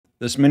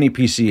This mini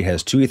PC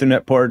has 2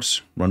 Ethernet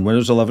ports, runs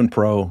Windows 11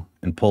 Pro,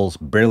 and pulls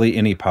barely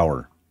any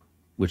power,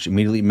 which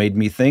immediately made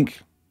me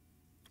think,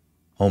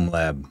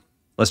 homelab.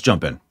 Let's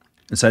jump in.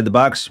 Inside the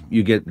box,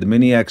 you get the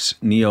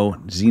MiniX Neo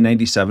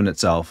Z97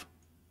 itself,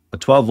 a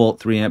 12-volt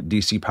 3-amp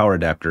DC power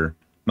adapter,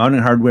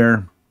 mounting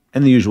hardware,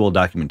 and the usual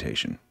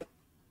documentation.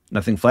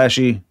 Nothing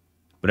flashy,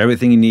 but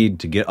everything you need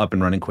to get up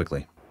and running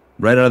quickly.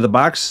 Right out of the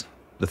box,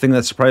 the thing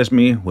that surprised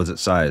me was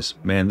its size.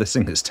 Man, this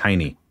thing is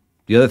tiny.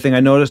 The other thing I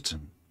noticed,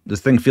 this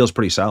thing feels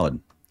pretty solid.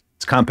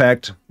 It's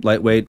compact,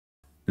 lightweight,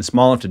 and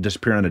small enough to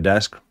disappear on a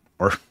desk,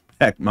 or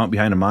heck, mount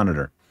behind a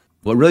monitor.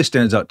 What really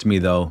stands out to me,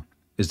 though,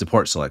 is the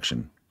port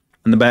selection.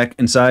 On the back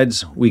and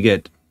sides, we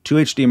get 2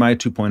 HDMI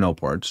 2.0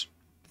 ports,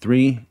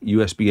 3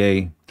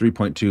 USB-A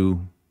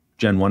 3.2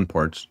 Gen 1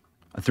 ports,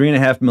 a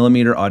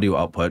 3.5mm audio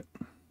output,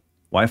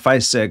 Wi-Fi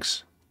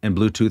 6, and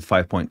Bluetooth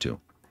 5.2.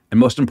 And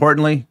most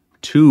importantly,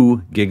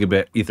 2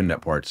 gigabit Ethernet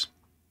ports.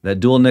 That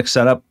dual NIC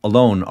setup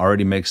alone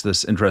already makes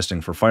this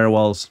interesting for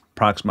firewalls,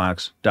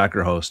 Proxmox,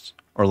 Docker hosts,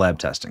 or lab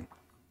testing.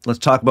 Let's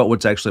talk about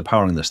what's actually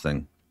powering this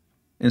thing.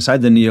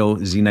 Inside the Neo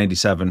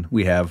Z97,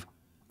 we have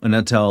an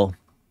Intel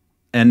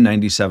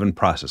N97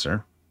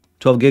 processor,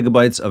 12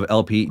 gigabytes of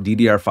LP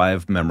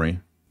DDR5 memory,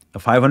 a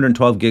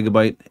 512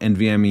 gigabyte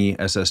NVMe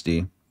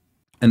SSD,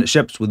 and it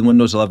ships with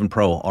Windows 11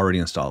 Pro already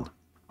installed.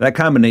 That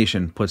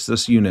combination puts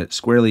this unit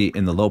squarely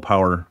in the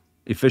low-power,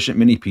 efficient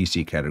mini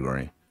PC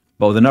category,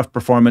 but with enough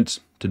performance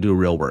to do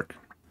real work.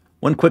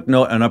 One quick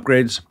note on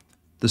upgrades,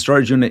 the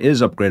storage unit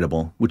is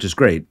upgradable, which is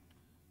great.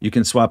 You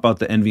can swap out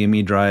the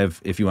NVMe drive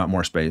if you want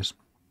more space.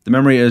 The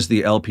memory is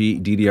the LP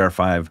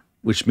DDR5,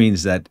 which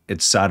means that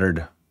it's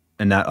soldered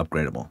and not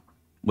upgradable,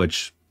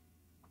 which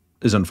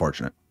is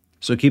unfortunate.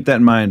 So keep that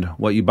in mind.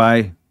 What you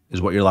buy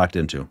is what you're locked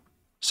into.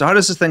 So how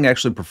does this thing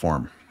actually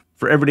perform?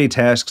 For everyday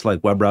tasks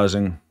like web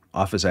browsing,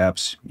 office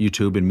apps,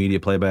 YouTube and media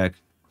playback,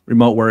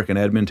 remote work and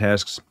admin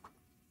tasks,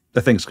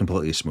 the thing's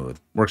completely smooth.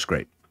 Works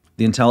great.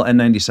 The Intel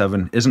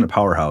N97 isn't a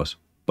powerhouse,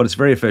 but it's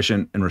very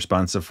efficient and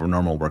responsive for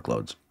normal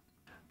workloads.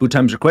 Boot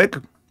times are quick,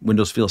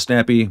 Windows feels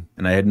snappy,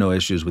 and I had no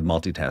issues with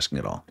multitasking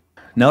at all.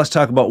 Now let's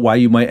talk about why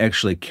you might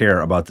actually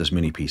care about this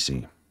mini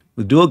PC.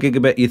 With dual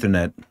gigabit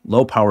Ethernet,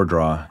 low power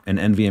draw, and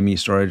NVMe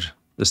storage,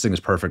 this thing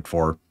is perfect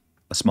for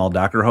a small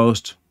Docker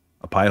host,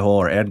 a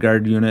Pi-hole or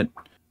AdGuard unit,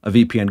 a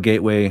VPN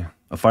gateway,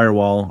 a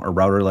firewall or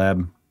router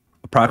lab,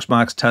 a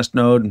Proxmox test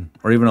node,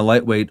 or even a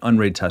lightweight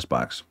Unraid test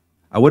box.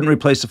 I wouldn't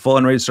replace a full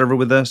Unraid server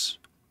with this,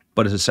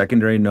 but as a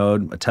secondary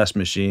node, a test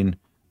machine,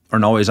 or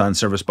an always-on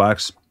service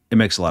box, it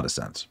makes a lot of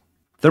sense.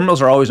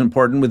 Thermals are always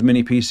important with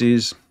mini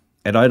PCs.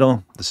 At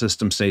idle, the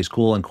system stays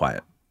cool and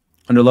quiet.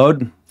 Under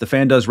load, the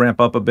fan does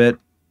ramp up a bit,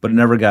 but it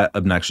never got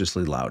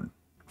obnoxiously loud.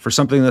 For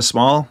something this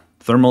small,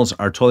 thermals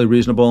are totally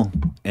reasonable,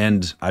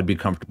 and I'd be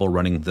comfortable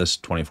running this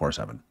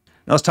 24/7.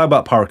 Now let's talk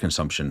about power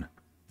consumption.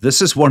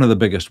 This is one of the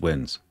biggest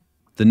wins.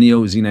 The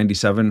Neo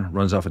Z97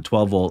 runs off a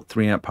 12-volt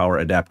 3-amp power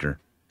adapter,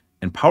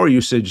 and power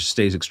usage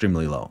stays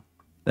extremely low.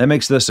 That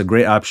makes this a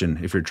great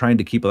option if you're trying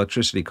to keep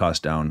electricity costs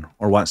down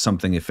or want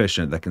something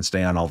efficient that can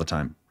stay on all the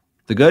time.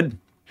 The good?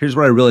 Here's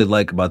what I really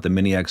like about the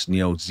MiniX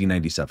Neo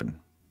Z97.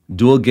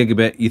 Dual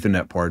gigabit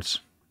Ethernet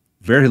ports,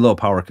 very low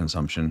power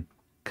consumption,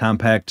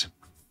 compact,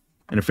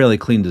 and a fairly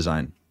clean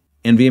design.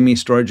 NVMe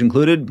storage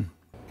included,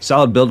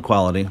 solid build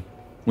quality,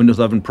 Windows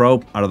 11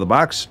 Pro out of the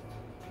box,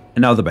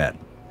 and now the bad.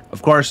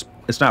 Of course,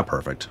 it's not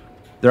perfect.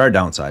 There are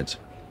downsides.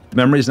 The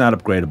memory is not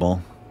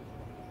upgradable.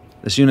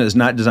 This unit is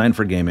not designed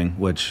for gaming,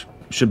 which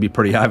should be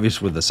pretty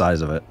obvious with the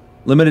size of it.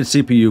 Limited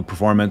CPU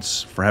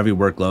performance for heavy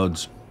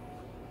workloads.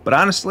 But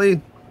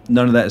honestly,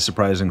 none of that is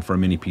surprising for a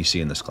mini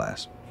PC in this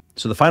class.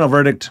 So the final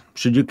verdict,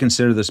 should you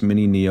consider this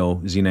Mini Neo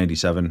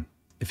Z97?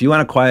 If you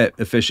want a quiet,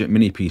 efficient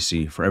mini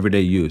PC for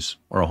everyday use,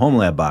 or a home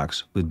lab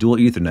box with dual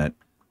Ethernet,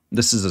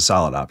 this is a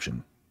solid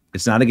option.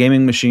 It's not a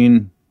gaming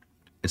machine,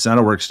 it's not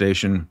a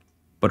workstation,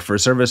 but for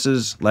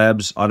services,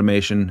 labs,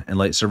 automation, and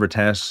light server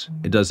tasks,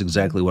 it does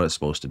exactly what it's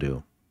supposed to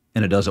do.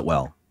 And it does it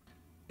well.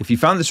 If you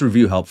found this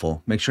review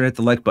helpful, make sure to hit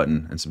the like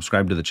button and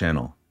subscribe to the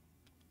channel.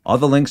 All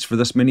the links for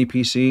this mini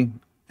PC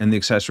and the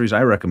accessories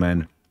I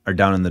recommend are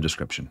down in the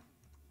description.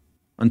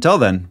 Until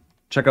then,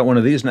 check out one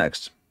of these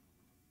next,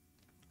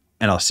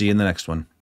 and I'll see you in the next one.